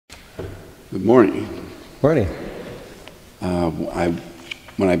Good morning. Morning.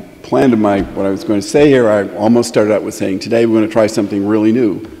 When I planned what I was going to say here, I almost started out with saying, today we're going to try something really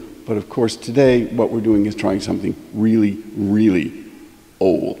new. But of course, today what we're doing is trying something really, really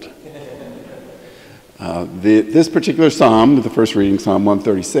old. This particular psalm, the first reading, Psalm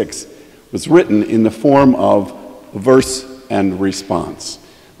 136, was written in the form of verse and response.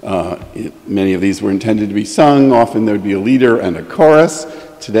 Many of these were intended to be sung. Often there would be a leader and a chorus.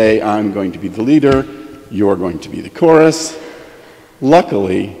 Today I'm going to be the leader, you're going to be the chorus.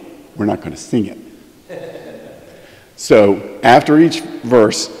 Luckily, we're not going to sing it. So after each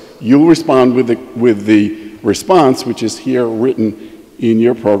verse, you'll respond with the response, which is here written in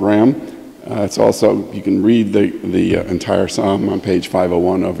your program. It's also, you can read the entire psalm on page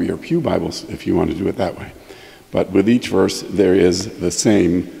 501 of your pew Bibles if you want to do it that way. But with each verse, there is the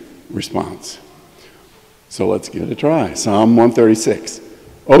same response. So let's give it a try. Psalm 136.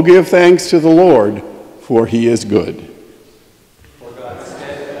 Oh, give thanks to the Lord, for he is good. For God's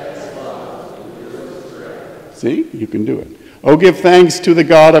steadfast love endures forever. See, you can do it. Oh, give thanks to the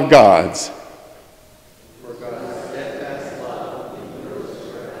God of gods. For God's steadfast love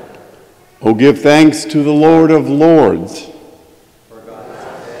endures forever. Oh, give thanks to the Lord of lords. For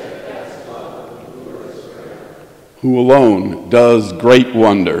God's steadfast love endures forever. Who alone does great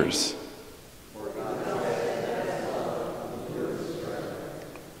wonders.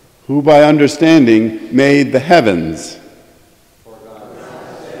 Who by understanding made the heavens. For God's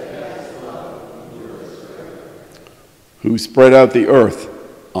steadfast love endures forever. Who spread out the earth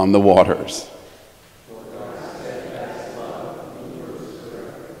on the waters. For God's steadfast love endures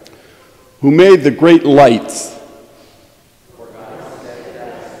forever. Who made the great lights. For God's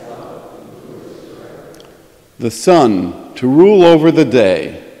steadfast love endures forever. The sun to rule over the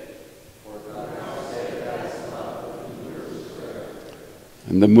day.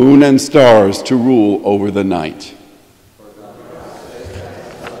 And the moon and stars to rule over the night.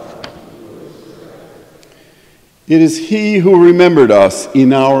 It is he who remembered us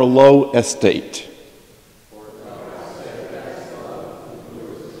in our low estate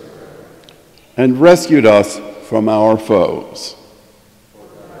and rescued us from our foes.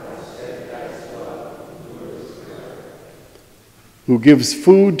 Who gives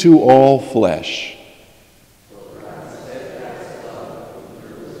food to all flesh.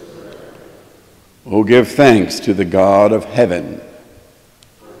 Oh, give thanks to the God of heaven.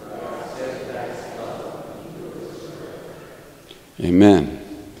 Amen.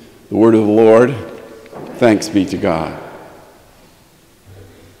 The word of the Lord. Thanks be to God.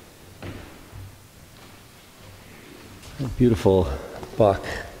 Beautiful Bach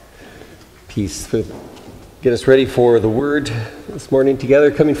piece to get us ready for the word this morning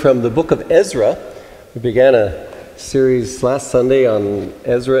together, coming from the book of Ezra. We began a series last Sunday on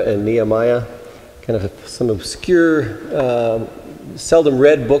Ezra and Nehemiah. Kind of some obscure, seldom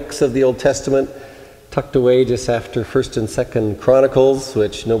read books of the Old Testament, tucked away just after 1st and 2nd Chronicles,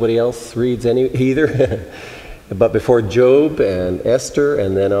 which nobody else reads either, but before Job and Esther,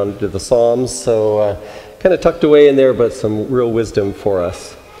 and then on to the Psalms. So kind of tucked away in there, but some real wisdom for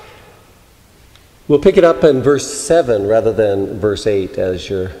us. We'll pick it up in verse 7 rather than verse 8, as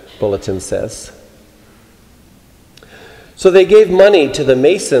your bulletin says. So they gave money to the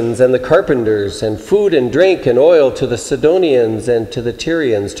masons and the carpenters, and food and drink and oil to the Sidonians and to the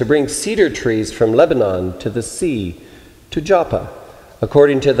Tyrians, to bring cedar trees from Lebanon to the sea, to Joppa,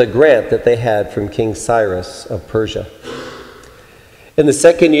 according to the grant that they had from King Cyrus of Persia. In the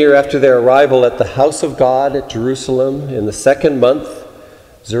 2nd year after their arrival at the house of God at Jerusalem, in the 2nd month,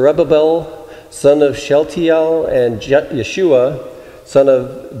 Zerubbabel, son of Shealtiel, and Yeshua, son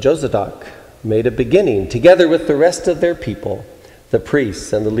of Jozadak, made a beginning, together with the rest of their people, the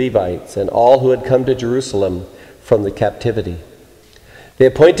priests and the Levites, and all who had come to Jerusalem from the captivity. They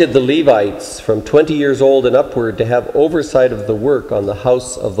appointed the Levites from 20 years old and upward to have oversight of the work on the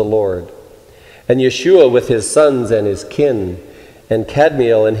house of the Lord. And Yeshua with his sons and his kin, and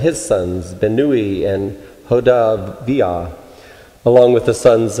Kadmiel and his sons, Benui and Hodaviah, along with the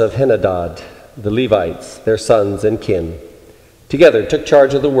sons of Henadad, the Levites, their sons and kin, together took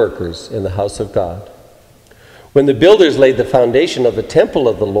charge of the workers in the house of God. When the builders laid the foundation of the temple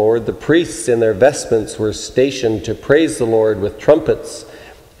of the Lord, the priests in their vestments were stationed to praise the Lord with trumpets,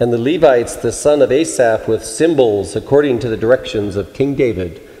 and the Levites, the son of Asaph, with cymbals, according to the directions of King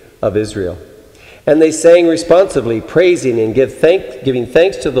David of Israel. And they sang responsively, praising and giving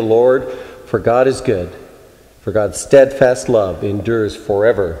thanks to the Lord, for God is good, for God's steadfast love endures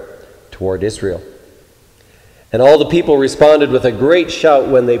forever toward Israel. And all the people responded with a great shout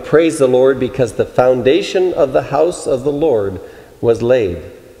when they praised the Lord, because the foundation of the house of the Lord was laid.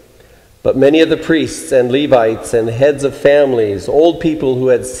 But many of the priests and Levites and heads of families, old people who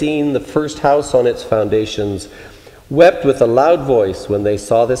had seen the first house on its foundations, wept with a loud voice when they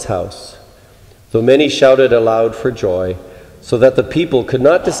saw this house, though many shouted aloud for joy, so that the people could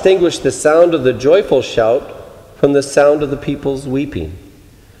not distinguish the sound of the joyful shout from the sound of the people's weeping.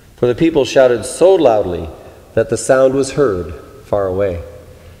 For the people shouted so loudly that the sound was heard far away.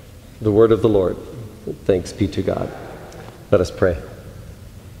 The word of the Lord. Thanks be to God. Let us pray.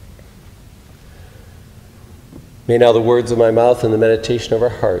 May now the words of my mouth and the meditation of our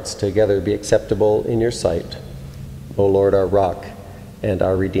hearts together be acceptable in your sight, O Lord, our rock and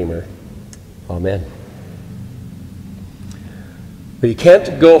our Redeemer. Amen. But you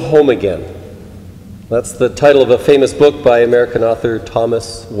can't go home again. That's the title of a famous book by American author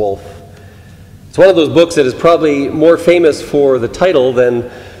Thomas Wolfe. It's one of those books that is probably more famous for the title than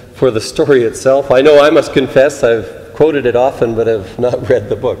for the story itself. I know I must confess I've quoted it often, but have not read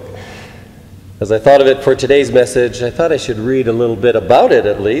the book. As I thought of it for today's message, I thought I should read a little bit about it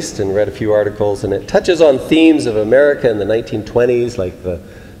at least, and read a few articles, and it touches on themes of America in the 1920s, like the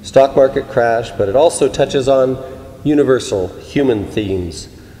stock market crash, but it also touches on universal human themes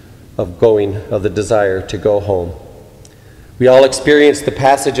of the desire to go home. We all experience the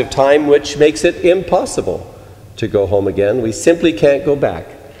passage of time which makes it impossible to go home again. We simply can't go back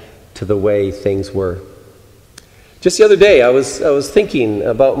to the way things were. Just the other day, I was thinking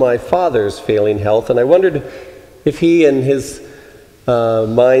about my father's failing health, and I wondered if he in his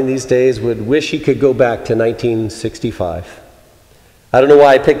mind these days would wish he could go back to 1965. I don't know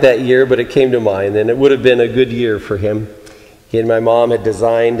why I picked that year, but it came to mind, and it would have been a good year for him. He and my mom had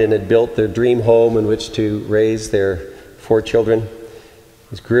designed and had built their dream home in which to raise their 4 children.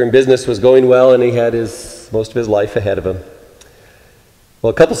 His career in business was going well, and he had most of his life ahead of him.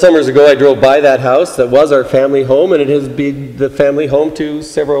 Well, a couple summers ago, I drove by that house that was our family home, and it has been the family home to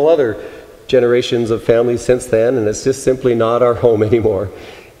several other generations of families since then, and it's just simply not our home anymore.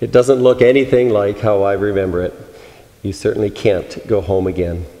 It doesn't look anything like how I remember it. You certainly can't go home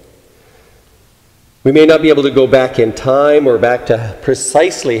again. We may not be able to go back in time or back to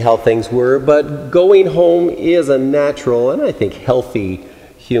precisely how things were, but going home is a natural and I think healthy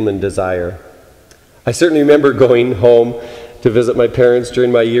human desire. I certainly remember going home to visit my parents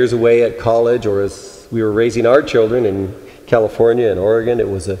during my years away at college, or as we were raising our children in California and Oregon. It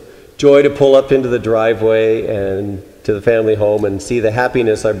was a joy to pull up into the driveway and to the family home and see the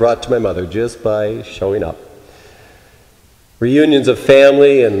happiness I brought to my mother just by showing up. Reunions of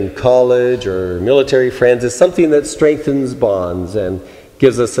family and college or military friends is something that strengthens bonds and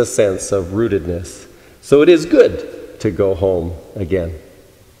gives us a sense of rootedness. So it is good to go home again.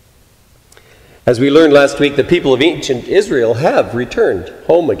 As we learned last week, the people of ancient Israel have returned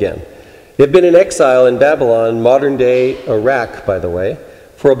home again. They've been in exile in Babylon, modern-day Iraq, by the way,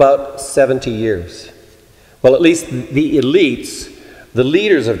 for about 70 years. Well, at least the elites, the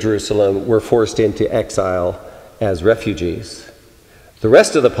leaders of Jerusalem, were forced into exile as refugees. The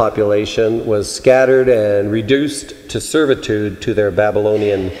rest of the population was scattered and reduced to servitude to their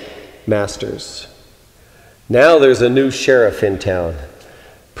Babylonian masters. Now there's a new sheriff in town.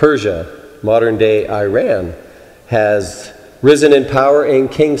 Persia, modern-day Iran, has risen in power,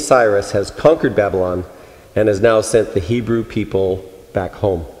 and King Cyrus has conquered Babylon and has now sent the Hebrew people back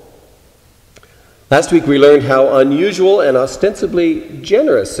home. Last week we learned how unusual and ostensibly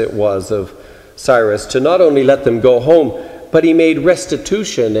generous it was of Cyrus to not only let them go home, but he made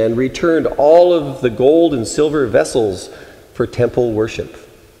restitution and returned all of the gold and silver vessels for temple worship.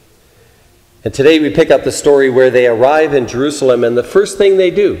 And today we pick up the story where they arrive in Jerusalem, and the first thing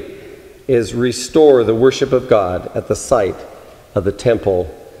they do is restore the worship of God at the site of the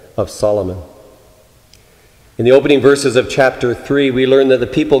Temple of Solomon. In the opening verses of chapter 3, we learn that the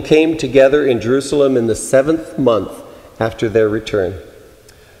people came together in Jerusalem in the 7th month after their return.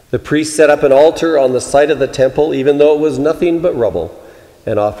 The priests set up an altar on the site of the temple, even though it was nothing but rubble,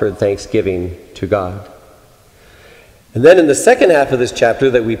 and offered thanksgiving to God. And then in the second half of this chapter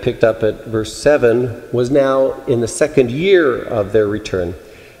that we picked up at verse 7 was now in the 2nd year of their return.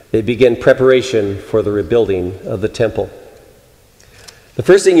 They begin preparation for the rebuilding of the temple. The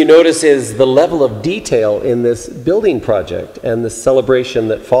first thing you notice is the level of detail in this building project and the celebration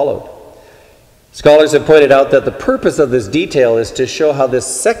that followed. Scholars have pointed out that the purpose of this detail is to show how this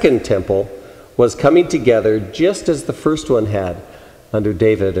second temple was coming together just as the first one had under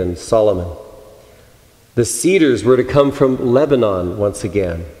David and Solomon. The cedars were to come from Lebanon once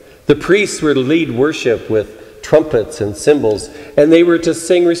again. The priests were to lead worship with trumpets and cymbals, and they were to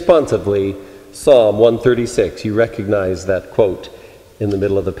sing responsively Psalm 136. You recognize that quote in the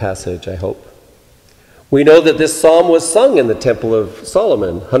middle of the passage, I hope. We know that this psalm was sung in the Temple of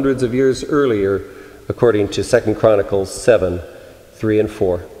Solomon hundreds of years earlier, according to 2 Chronicles 7, 3 and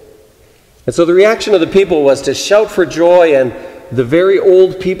 4. And so the reaction of the people was to shout for joy, and the very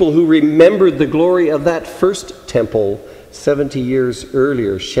old people who remembered the glory of that first temple 70 years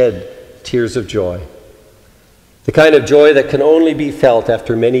earlier shed tears of joy. The kind of joy that can only be felt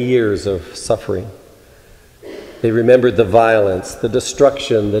after many years of suffering. They remembered the violence, the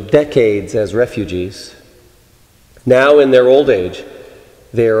destruction, the decades as refugees. Now, in their old age,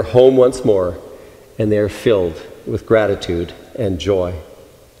 they are home once more, and they are filled with gratitude and joy.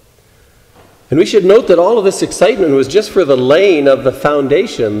 And we should note that all of this excitement was just for the laying of the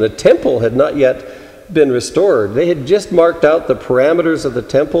foundation. The temple had not yet been restored. They had just marked out the parameters of the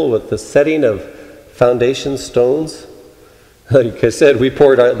temple with the setting of foundation stones. Like I said, we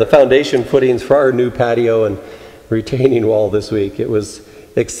poured the foundation footings for our new patio and retaining wall this week. It was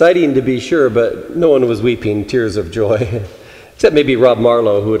exciting to be sure, but no one was weeping tears of joy, except maybe Rob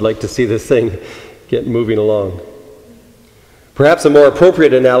Marlowe, who would like to see this thing get moving along. Perhaps a more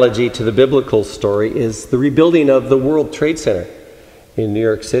appropriate analogy to the biblical story is the rebuilding of the World Trade Center in New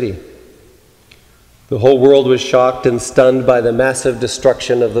York City. The whole world was shocked and stunned by the massive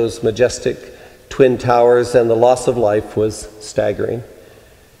destruction of those majestic twin towers, and the loss of life was staggering.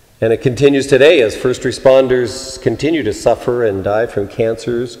 And it continues today as first responders continue to suffer and die from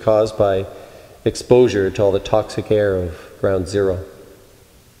cancers caused by exposure to all the toxic air of Ground Zero.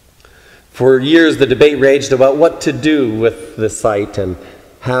 For years, the debate raged about what to do with the site and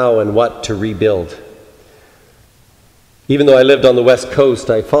how and what to rebuild. Even though I lived on the West Coast,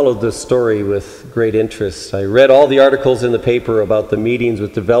 I followed this story with great interest. I read all the articles in the paper about the meetings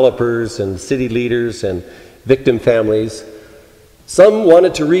with developers and city leaders and victim families. Some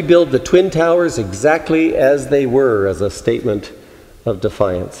wanted to rebuild the Twin Towers exactly as they were, as a statement of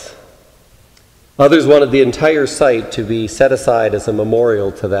defiance. Others wanted the entire site to be set aside as a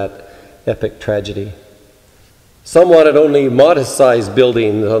memorial to that epic tragedy. Some wanted only modest-sized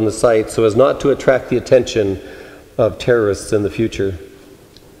buildings on the site so as not to attract the attention of terrorists in the future.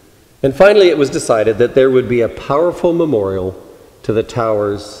 And finally, it was decided that there would be a powerful memorial to the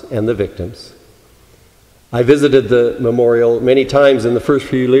towers and the victims. I visited the memorial many times in the first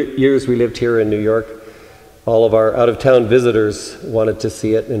few years we lived here in New York. All of our out-of-town visitors wanted to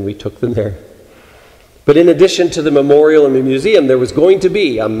see it, and we took them there. But in addition to the memorial and the museum, there was going to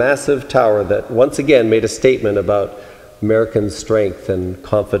be a massive tower that once again made a statement about American strength and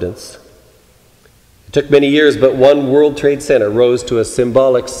confidence. It took many years, but one World Trade Center rose to a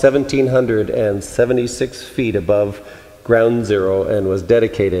symbolic 1,776 feet above Ground Zero and was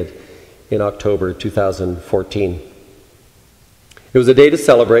dedicated in October 2014. It was a day to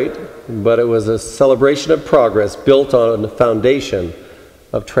celebrate, but it was a celebration of progress built on a foundation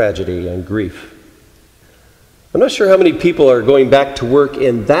of tragedy and grief. I'm not sure how many people are going back to work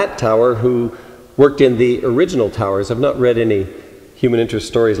in that tower who worked in the original towers. I've not read any human interest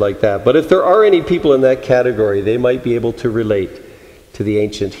stories like that. But if there are any people in that category, they might be able to relate to the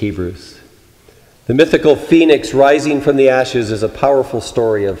ancient Hebrews. The mythical phoenix rising from the ashes is a powerful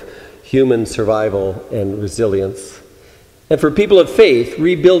story of human survival and resilience. And for people of faith,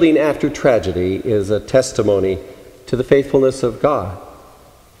 rebuilding after tragedy is a testimony to the faithfulness of God.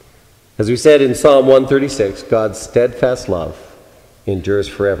 As we said in Psalm 136, God's steadfast love endures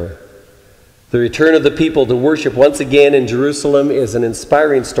forever. The return of the people to worship once again in Jerusalem is an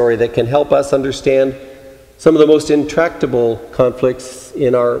inspiring story that can help us understand some of the most intractable conflicts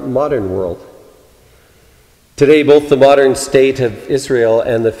in our modern world. Today, both the modern state of Israel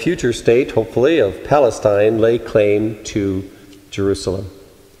and the future state, hopefully, of Palestine lay claim to Jerusalem.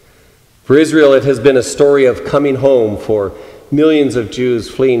 For Israel, it has been a story of coming home for millions of Jews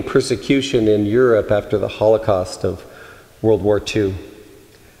fleeing persecution in Europe after the Holocaust of World War II.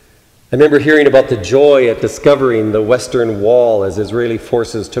 I remember hearing about the joy at discovering the Western Wall as Israeli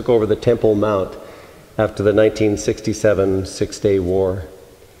forces took over the Temple Mount after the 1967 Six-Day War.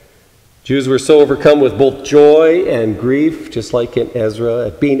 Jews were so overcome with both joy and grief, just like in Ezra,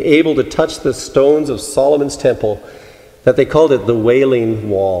 at being able to touch the stones of Solomon's temple, that they called it the Wailing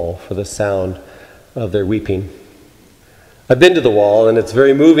Wall for the sound of their weeping. I've been to the wall, and it's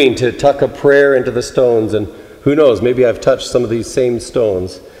very moving to tuck a prayer into the stones, and who knows, maybe I've touched some of these same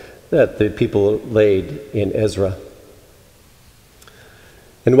stones that the people laid in Ezra.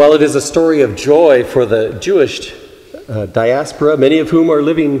 And while it is a story of joy for the Jewish diaspora, many of whom are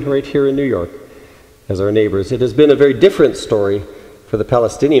living right here in New York as our neighbors, it has been a very different story for the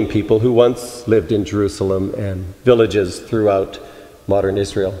Palestinian people who once lived in Jerusalem and villages throughout modern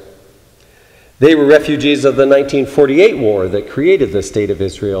Israel. They were refugees of the 1948 war that created the state of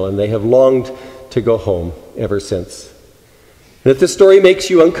Israel, and they have longed to go home ever since. And if this story makes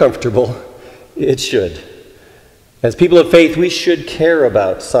you uncomfortable, it should. As people of faith, we should care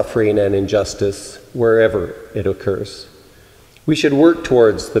about suffering and injustice wherever it occurs. We should work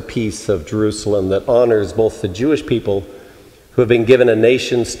towards the peace of Jerusalem that honors both the Jewish people who have been given a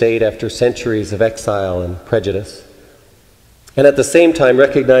nation state after centuries of exile and prejudice, and at the same time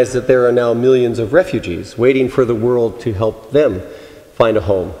recognize that there are now millions of refugees waiting for the world to help them find a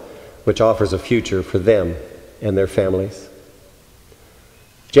home which offers a future for them and their families.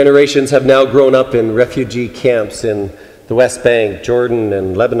 Generations have now grown up in refugee camps in the West Bank, Jordan,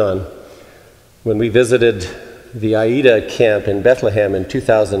 and Lebanon. When we visited the Aida camp in Bethlehem in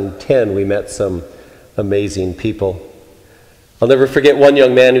 2010, we met some amazing people. I'll never forget one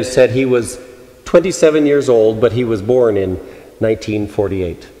young man who said he was 27 years old, but he was born in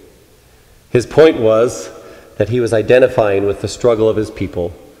 1948. His point was that he was identifying with the struggle of his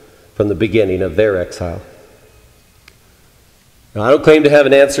people from the beginning of their exile. Now, I don't claim to have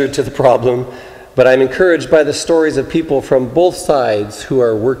an answer to the problem, but I'm encouraged by the stories of people from both sides who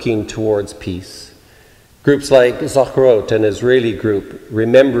are working towards peace. Groups like Zochrot, an Israeli group,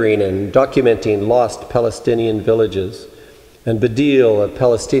 remembering and documenting lost Palestinian villages, and Badil, a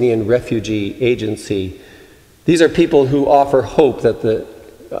Palestinian refugee agency. These are people who offer us hope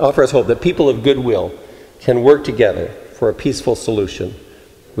that people of goodwill can work together for a peaceful solution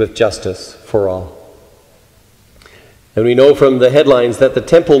with justice for all. And we know from the headlines that the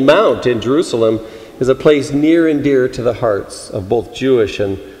Temple Mount in Jerusalem is a place near and dear to the hearts of both Jewish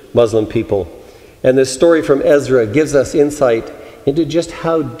and Muslim people. And this story from Ezra gives us insight into just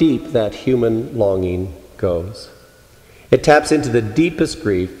how deep that human longing goes. It taps into the deepest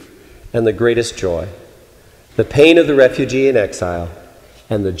grief and the greatest joy, the pain of the refugee in exile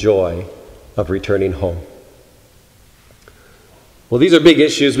and the joy of returning home. Well, these are big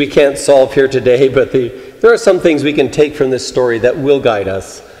issues we can't solve here today, but there are some things we can take from this story that will guide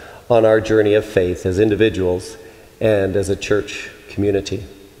us on our journey of faith as individuals and as a church community.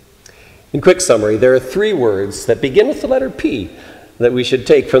 In quick summary, there are 3 words that begin with the letter P that we should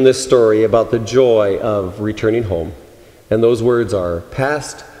take from this story about the joy of returning home. And those words are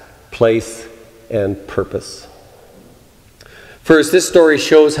past, place, and purpose. First, this story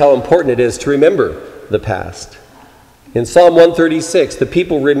shows how important it is to remember the past. In Psalm 136, the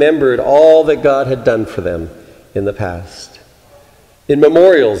people remembered all that God had done for them in the past. In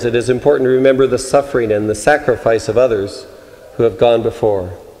memorials, it is important to remember the suffering and the sacrifice of others who have gone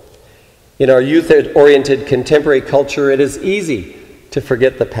before. In our youth-oriented contemporary culture, it is easy to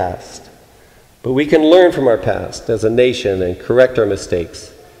forget the past. But we can learn from our past as a nation and correct our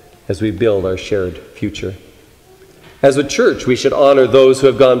mistakes as we build our shared future. As a church, we should honor those who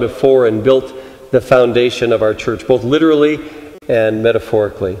have gone before and built the foundation of our church, both literally and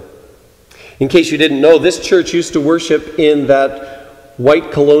metaphorically. In case you didn't know, this church used to worship in that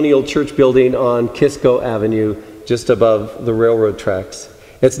white colonial church building on Kisco Avenue, just above the railroad tracks.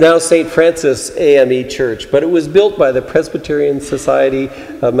 It's now St. Francis AME Church, but it was built by the Presbyterian Society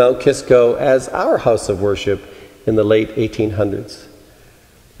of Mount Kisco as our house of worship in the late 1800s.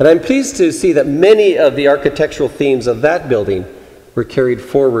 And I'm pleased to see that many of the architectural themes of that building were carried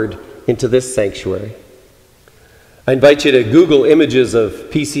forward into this sanctuary. I invite you to Google images of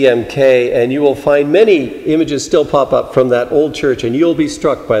PCMK, and you will find many images still pop up from that old church, and you'll be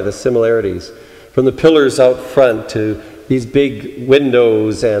struck by the similarities, from the pillars out front to these big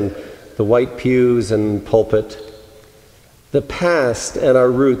windows and the white pews and pulpit. The past and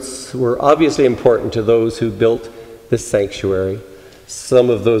our roots were obviously important to those who built this sanctuary. Some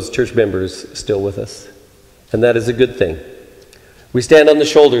of those church members still with us, and that is a good thing. We stand on the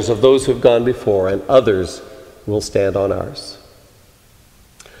shoulders of those who have gone before, and others will stand on ours.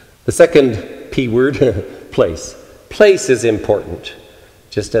 The second P word, place. Place is important,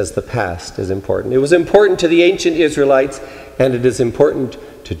 just as the past is important. It was important to the ancient Israelites, and it is important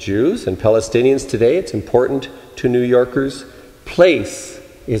to Jews and Palestinians today. It's important to New Yorkers. Place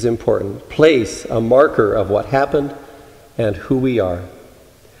is important. Place, a marker of what happened and who we are.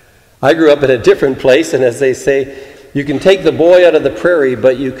 I grew up in a different place, and as they say, you can take the boy out of the prairie,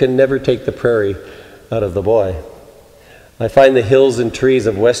 but you can never take the prairie out of the boy. I find the hills and trees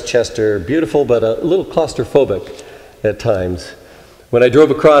of Westchester beautiful, but a little claustrophobic at times. When I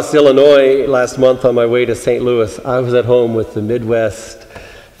drove across Illinois last month on my way to St. Louis, I was at home with the Midwest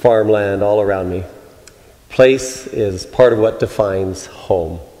farmland all around me. Place is part of what defines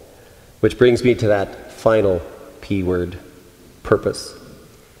home, which brings me to that final P word, purpose.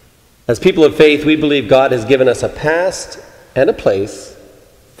 As people of faith, we believe God has given us a past and a place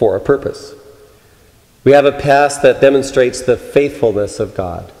for a purpose. We have a past that demonstrates the faithfulness of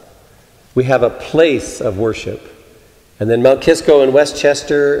God. We have a place of worship. And then Mount Kisco in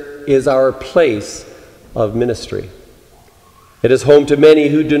Westchester is our place of ministry. It is home to many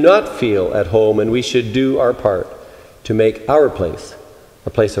who do not feel at home, and we should do our part to make our place a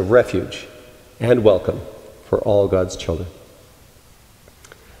place of refuge and welcome for all God's children.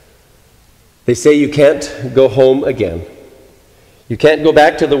 They say you can't go home again. You can't go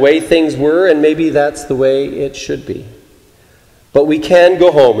back to the way things were, and maybe that's the way it should be. But we can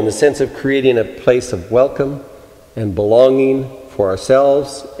go home in the sense of creating a place of welcome and belonging for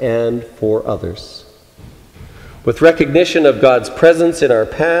ourselves and for others. With recognition of God's presence in our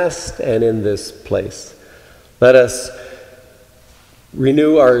past and in this place, let us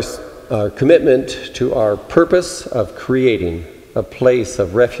renew our commitment to our purpose of creating a place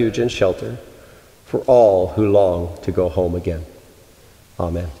of refuge and shelter for all who long to go home again.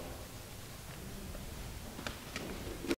 Amen.